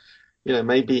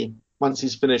maybe once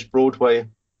he's finished Broadway,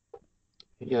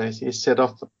 he's set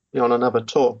off on another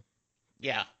tour.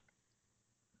 Yeah,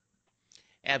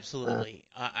 Uh, absolutely.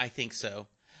 I think so.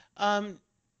 Um,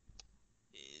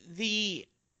 the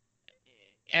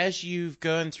as you've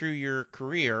gone through your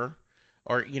career,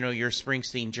 or your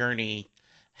Springsteen journey,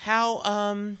 how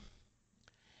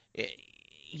eh,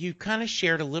 you kind of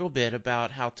shared a little bit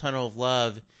about how Tunnel of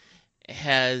Love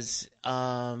has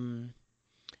been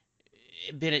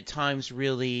at times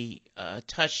really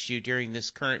touched you during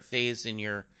this current phase in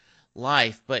your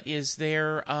life. But is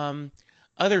there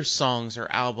other songs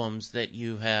or albums that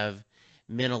you have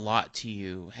meant a lot to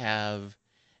you, have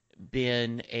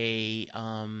been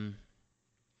an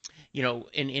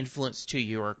influence to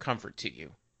you or comfort to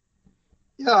you?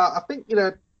 yeah, I think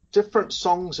different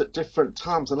songs at different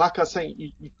times, and like I say,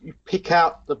 you pick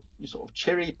out you sort of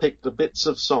cherry pick the bits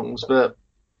of songs that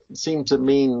seem to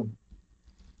mean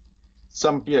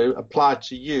some apply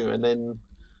to you, and then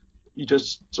you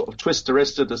just sort of twist the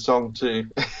rest of the song to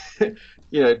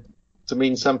you know to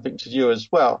mean something to you as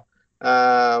well.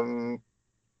 I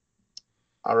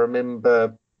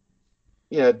remember,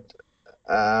 you know,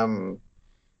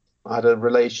 I had a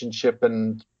relationship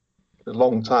and a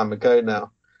long time ago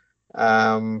now.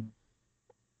 Um,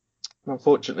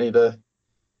 Unfortunately, the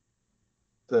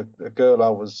girl I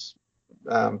was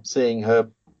seeing, her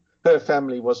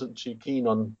family wasn't too keen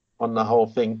on the whole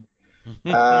thing.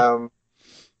 Um,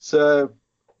 so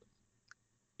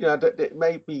it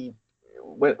made me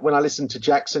when I listen to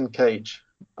Jackson Cage,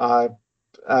 I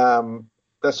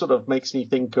that sort of makes me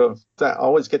think of that. I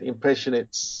always get the impression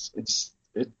it's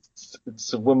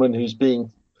a woman who's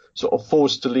being sort of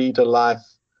forced to lead a life.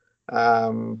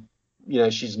 Um,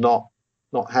 she's not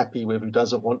happy with, who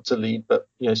doesn't want to lead, but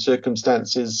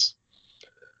circumstances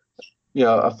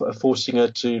are forcing her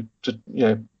to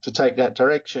take that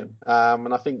direction.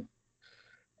 And I think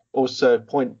also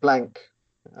Point Blank,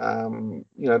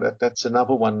 that's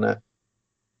another one that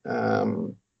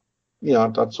um,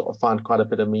 I'd sort of find quite a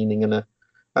bit of meaning in it.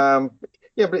 Um,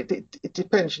 yeah, but it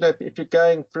depends. If you're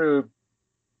going through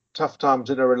tough times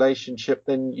in a relationship,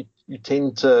 then you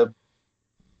tend to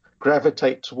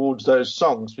gravitate towards those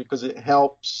songs because it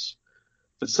helps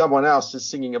that someone else is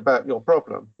singing about your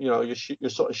problem. You're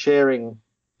sort of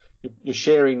you're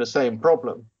sharing the same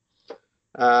problem.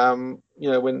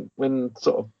 When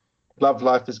sort of love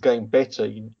life is going better,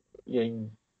 you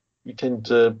tend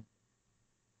to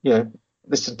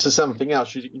listen to something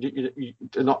else. You're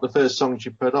not the first songs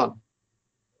you put on.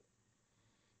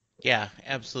 Yeah,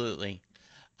 absolutely.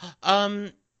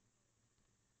 Um,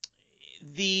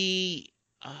 the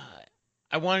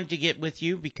I wanted to get with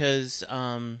you because,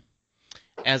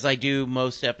 as I do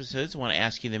most episodes, I want to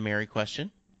ask you the Mary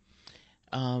question.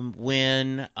 As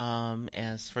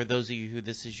for those of you who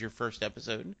this is your first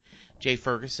episode, Jay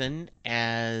Ferguson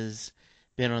has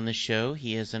been on the show.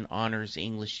 He is an honors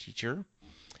English teacher,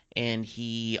 and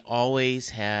he always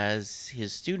has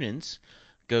his students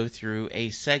go through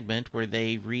a segment where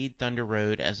they read Thunder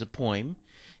Road as a poem,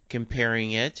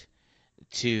 comparing it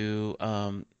to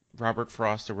Robert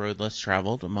Frost, A Road Less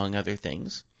Traveled, among other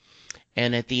things.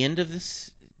 And at the end of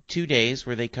this 2 days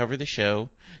where they cover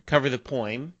the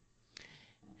poem,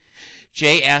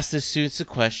 Jay asked the students a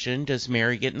question: does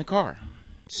Mary get in the car?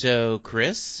 So,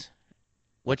 Chris,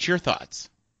 what's your thoughts?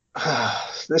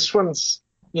 This one's,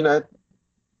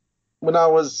 when I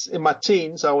was in my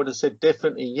teens, I would have said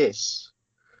definitely yes.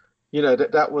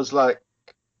 That was like,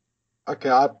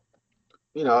 okay,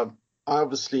 you know, I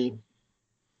obviously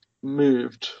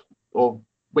moved or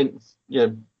went,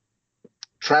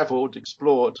 traveled,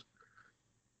 explored.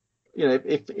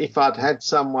 If I'd had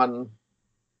someone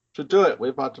to do it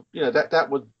with,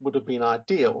 that would have been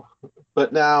ideal.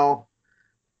 But now,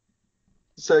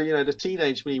 so the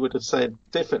teenage me would have said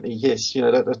definitely yes.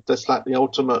 That's like the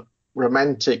ultimate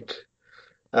romantic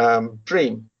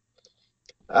dream.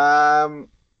 Um,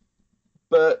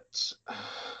 but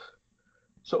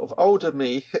sort of older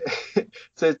me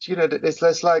said, that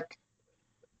there's like,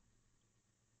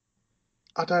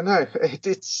 I don't know.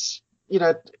 It's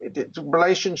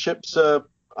relationships are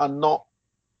not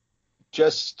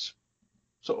just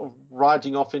sort of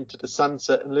riding off into the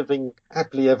sunset and living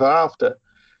happily ever after.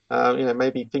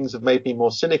 Maybe things have made me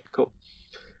more cynical.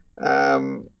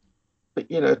 But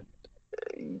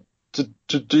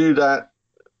to do that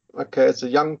okay, as a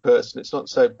young person, it's not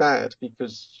so bad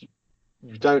because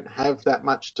you don't have that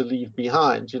much to leave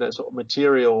behind, sort of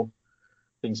material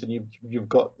things, and you've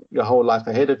got your whole life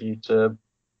ahead of you to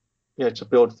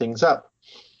build things up.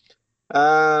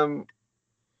 God,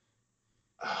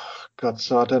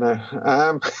 so I don't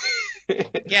know.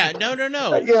 Yeah, no.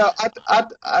 Yeah,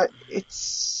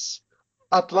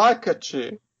 I'd like her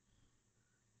to,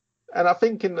 and I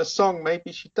think in the song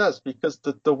maybe she does because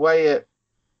the way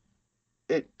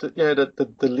the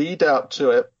lead out to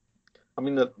it. I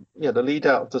mean the lead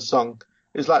out of the song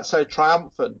is like so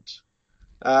triumphant.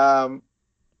 And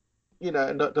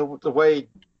the way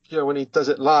when he does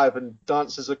it live and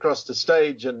dances across the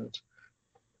stage and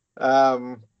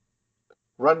um,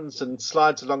 runs and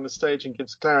slides along the stage and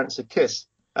gives Clarence a kiss.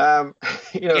 Yeah.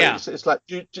 It's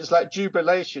like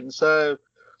jubilation. So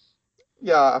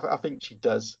yeah, I think she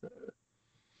does.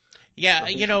 Yeah, I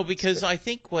think she does. because I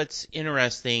think what's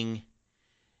interesting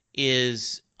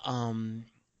is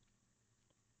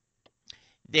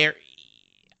there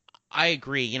I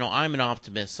agree. I'm an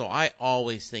optimist, so I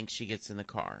always think she gets in the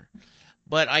car.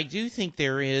 But I do think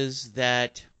there is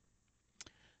that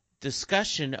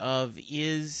discussion of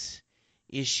is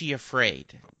she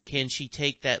afraid? Can she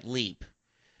take that leap?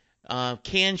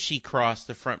 Can she cross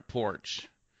the front porch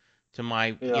to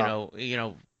my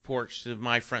Yeah, porch to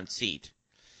my front seat?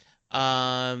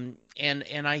 And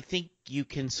I think you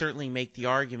can certainly make the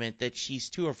argument that she's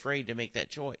too afraid to make that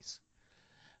choice.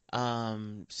 So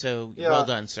well yeah.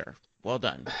 done, sir. Well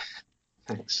done.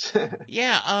 Thanks.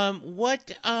 Yeah.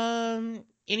 What?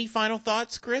 Any final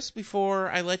thoughts, Chris, before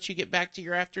I let you get back to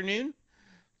your afternoon?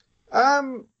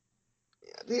 um,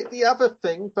 the other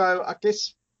thing, though, I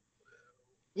guess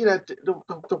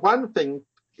the one thing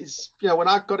is when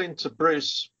I got into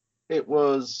Bruce, he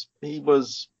was in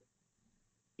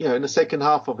the second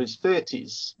half of his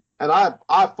 30s. And I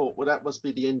thought, well, that must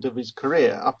be the end of his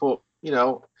career. I thought,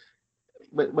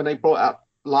 when they brought out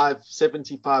Live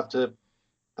 75 to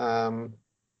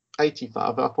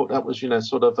 85, I thought that was,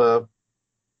 sort of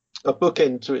a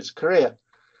bookend to his career.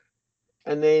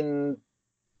 And then,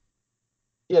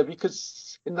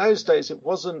 because in those days, there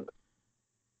wasn't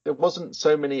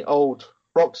so many old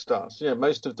rock stars.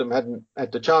 Most of them hadn't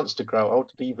had the chance to grow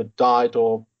old. They either died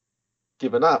or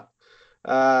given up.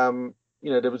 There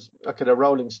was the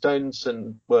Rolling Stones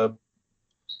and was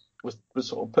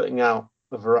sort of putting out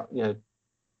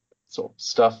sort of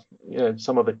stuff.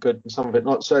 Some of it good and some of it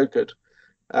not so good.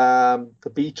 The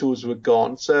Beatles were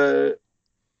gone, so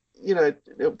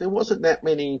there wasn't that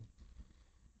many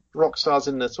rock stars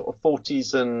in the sort of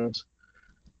 40s and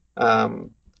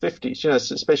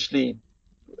 50s. Especially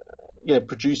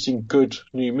producing good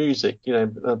new music.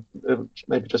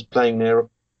 Maybe just playing their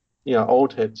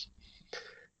old hits.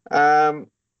 So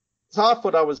I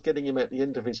thought I was getting him at the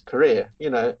end of his career,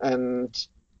 and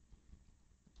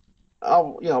I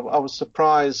was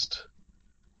surprised,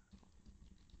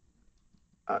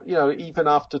 even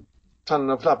after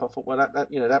Tunnel of Love, I thought, well,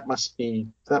 that must be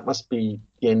the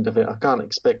end of it. I can't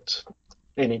expect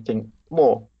anything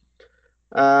more.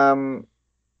 And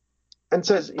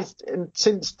so and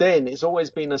since then, it's always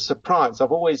been a surprise.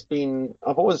 I've always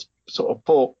sort of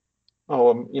thought,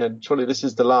 oh, surely this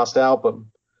is the last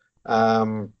album.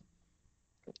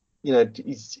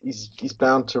 He's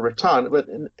bound to retire. But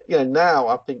now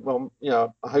I think, well, I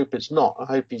hope it's not. I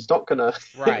hope he's not going to.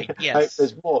 Right. I hope Yes.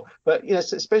 there's more. But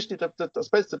especially I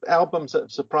suppose the albums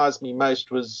that surprised me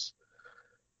most was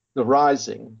The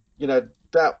Rising.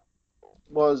 That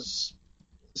was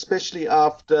especially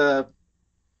after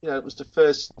it was the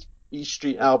first E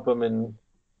Street album in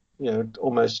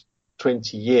almost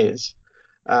 20 years,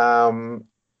 and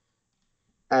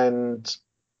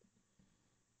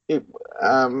it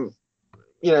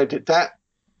that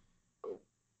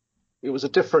it was a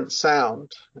different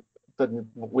sound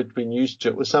than we'd been used to.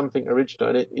 It was something original,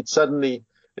 and it suddenly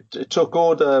it took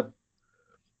all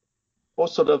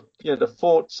sort of the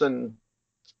thoughts and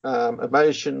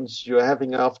emotions you were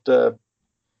having after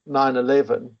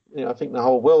 9/11. I think the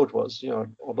whole world was, a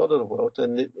lot of the world,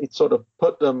 and it sort of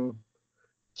put them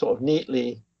sort of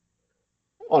neatly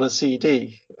on a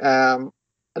CD. And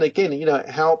again, it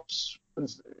helps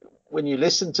when you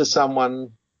listen to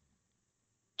someone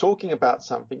talking about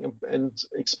something and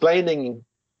explaining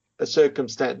the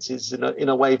circumstances in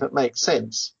a way that makes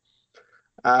sense.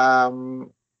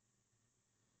 And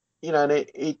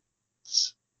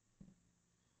it's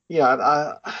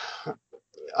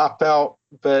I felt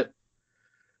that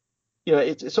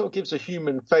it sort of gives a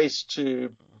human face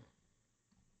to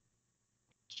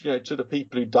the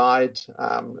people who died,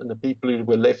 and the people who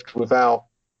were left without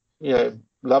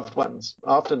loved ones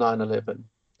after 9/11.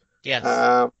 Yes.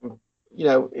 Um,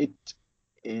 it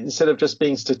instead of just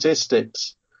being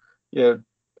statistics,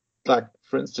 like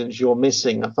for instance, you're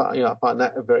missing. I find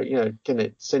that a very,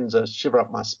 it sends a shiver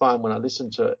up my spine when I listen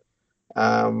to it.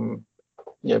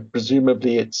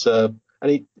 Presumably it's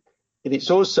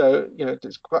it's also,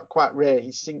 it's quite rare.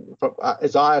 He's singing from,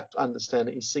 as I understand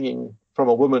it, he's singing from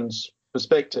a woman's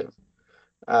perspective.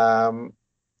 About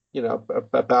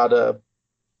a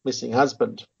missing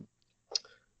husband.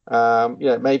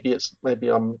 Maybe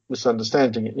I'm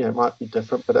misunderstanding it. It might be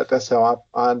different, but that's how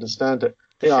I understand it.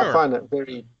 Sure. I find that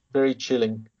very, very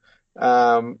chilling.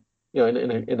 In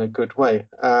a good way.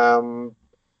 So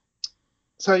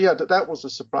that was a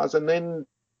surprise, and then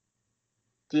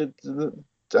the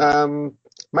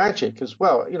Magic as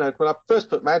well. When I first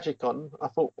put Magic on, I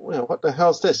thought, what the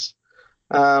hell's this?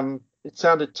 It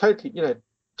sounded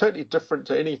totally different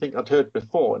to anything I'd heard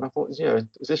before, and I thought,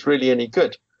 is this really any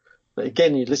good? But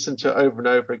again, you listen to it over and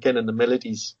over again, and the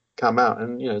melodies come out,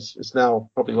 and it's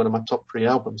now probably one of my top 3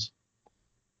 albums.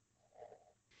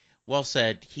 Well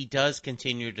said. He does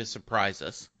continue to surprise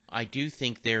us. I do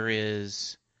think there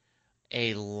is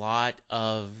a lot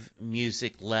of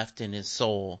music left in his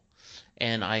soul,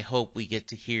 and I hope we get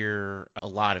to hear a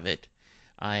lot of it.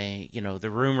 The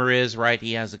rumor is, right,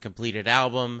 he has a completed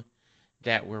album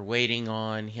that we're waiting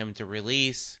on him to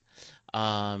release,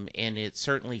 and it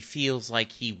certainly feels like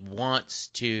he wants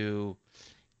to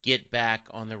get back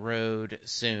on the road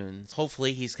soon.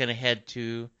 Hopefully he's going to head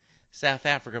to South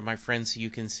Africa, my friend, so you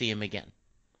can see him again.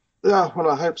 Yeah, well,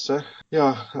 I hope so.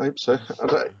 When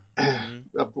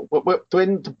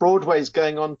the Broadway's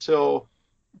going on till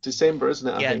December, isn't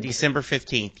it? I think December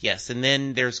 15th, yes. And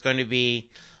then there's going to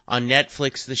be on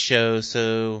Netflix the show,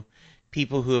 so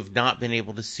people who have not been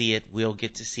able to see it will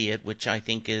get to see it, which I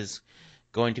think is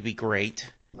going to be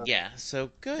great. Yeah,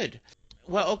 so good.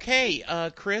 Well,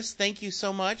 okay, Chris, thank you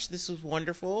so much. This was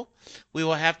wonderful. We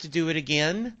will have to do it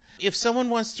again. If someone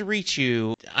wants to reach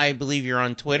you, I believe you're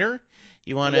on Twitter.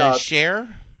 You want to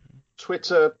share?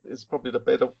 Twitter is probably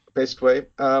the best way.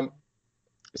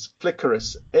 It's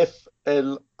Flickeris, Flickris.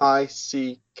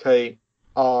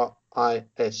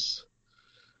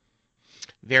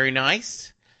 Very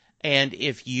nice. And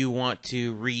if you want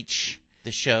to reach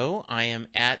the show, I am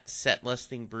at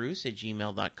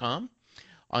setlistingbruce@gmail.com.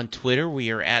 On Twitter,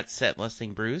 we are at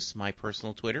setlistingbruce. My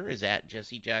personal Twitter is at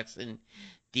Jesse Jackson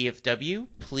DFW.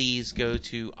 Please go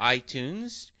to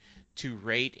iTunes to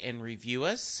rate and review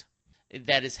us.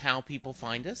 That is how people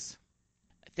find us.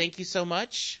 Thank you so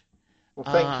much. Well,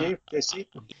 thank you, Jesse.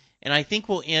 And I think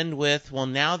we'll end with, well,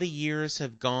 now the years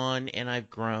have gone and I've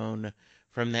grown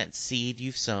from that seed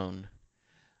you've sown.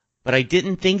 But I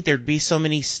didn't think there'd be so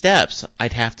many steps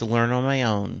I'd have to learn on my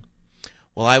own.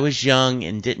 Well, I was young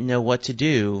and didn't know what to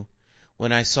do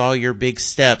when I saw your big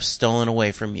steps stolen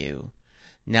away from you.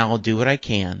 Now I'll do what I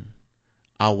can.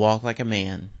 I'll walk like a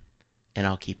man, and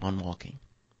I'll keep on walking.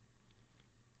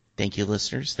 Thank you,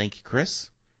 listeners. Thank you, Chris.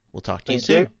 We'll talk to you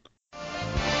soon. Thank you.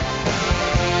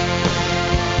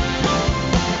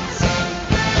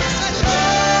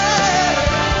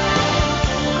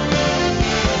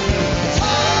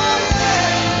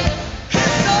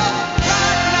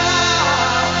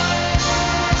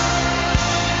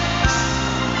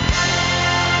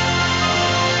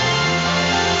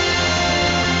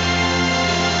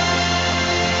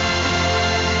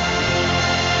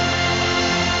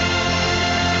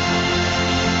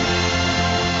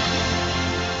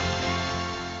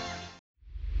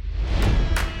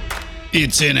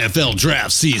 It's NFL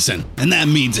draft season, and that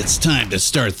means it's time to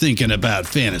start thinking about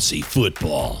fantasy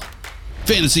football.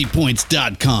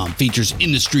 FantasyPoints.com features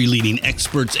industry-leading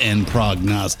experts and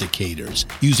prognosticators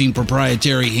using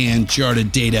proprietary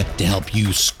hand-charted data to help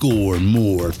you score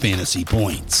more fantasy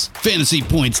points.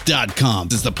 FantasyPoints.com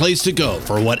is the place to go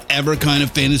for whatever kind of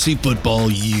fantasy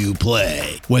football you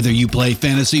play. Whether you play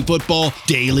fantasy football,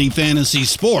 daily fantasy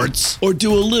sports, or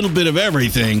do a little bit of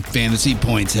everything, Fantasy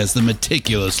Points has the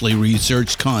meticulously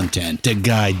researched content to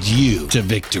guide you to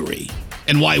victory.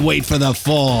 And why wait for the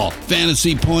fall?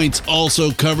 Fantasy Points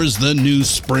also covers the new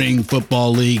spring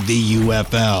football league, the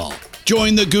UFL.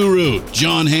 Join the guru,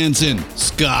 John Hansen,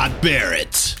 Scott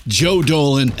Barrett, Joe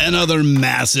Dolan, and other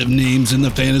massive names in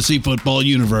the fantasy football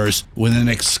universe with an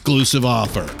exclusive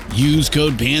offer. Use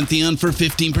code Pantheon for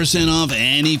 15% off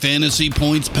any Fantasy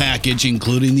Points package,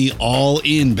 including the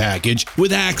all-in package,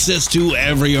 with access to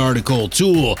every article,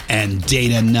 tool, and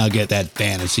data nugget that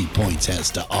Fantasy Points has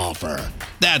to offer.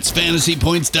 That's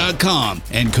FantasyPoints.com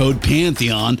and code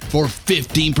Pantheon for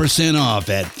 15% off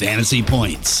at Fantasy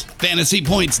Points.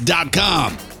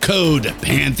 FantasyPoints.com, code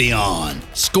Pantheon.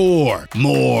 Score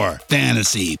more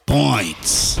fantasy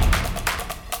points.